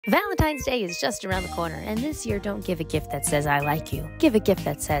Valentine's Day is just around the corner, and this year don't give a gift that says I like you. Give a gift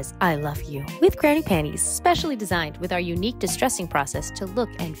that says I love you. With Granny Panties, specially designed with our unique distressing process to look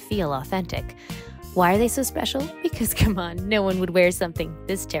and feel authentic. Why are they so special? Because come on, no one would wear something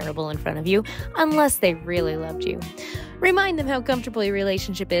this terrible in front of you unless they really loved you. Remind them how comfortable your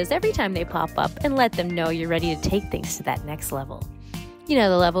relationship is every time they pop up and let them know you're ready to take things to that next level. You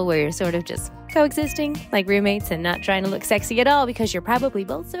know, the level where you're sort of just coexisting like roommates and not trying to look sexy at all because you're probably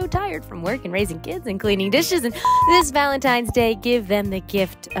both so tired from work and raising kids and cleaning dishes. And this Valentine's Day, give them the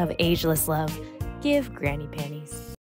gift of ageless love. Give Granny Panties.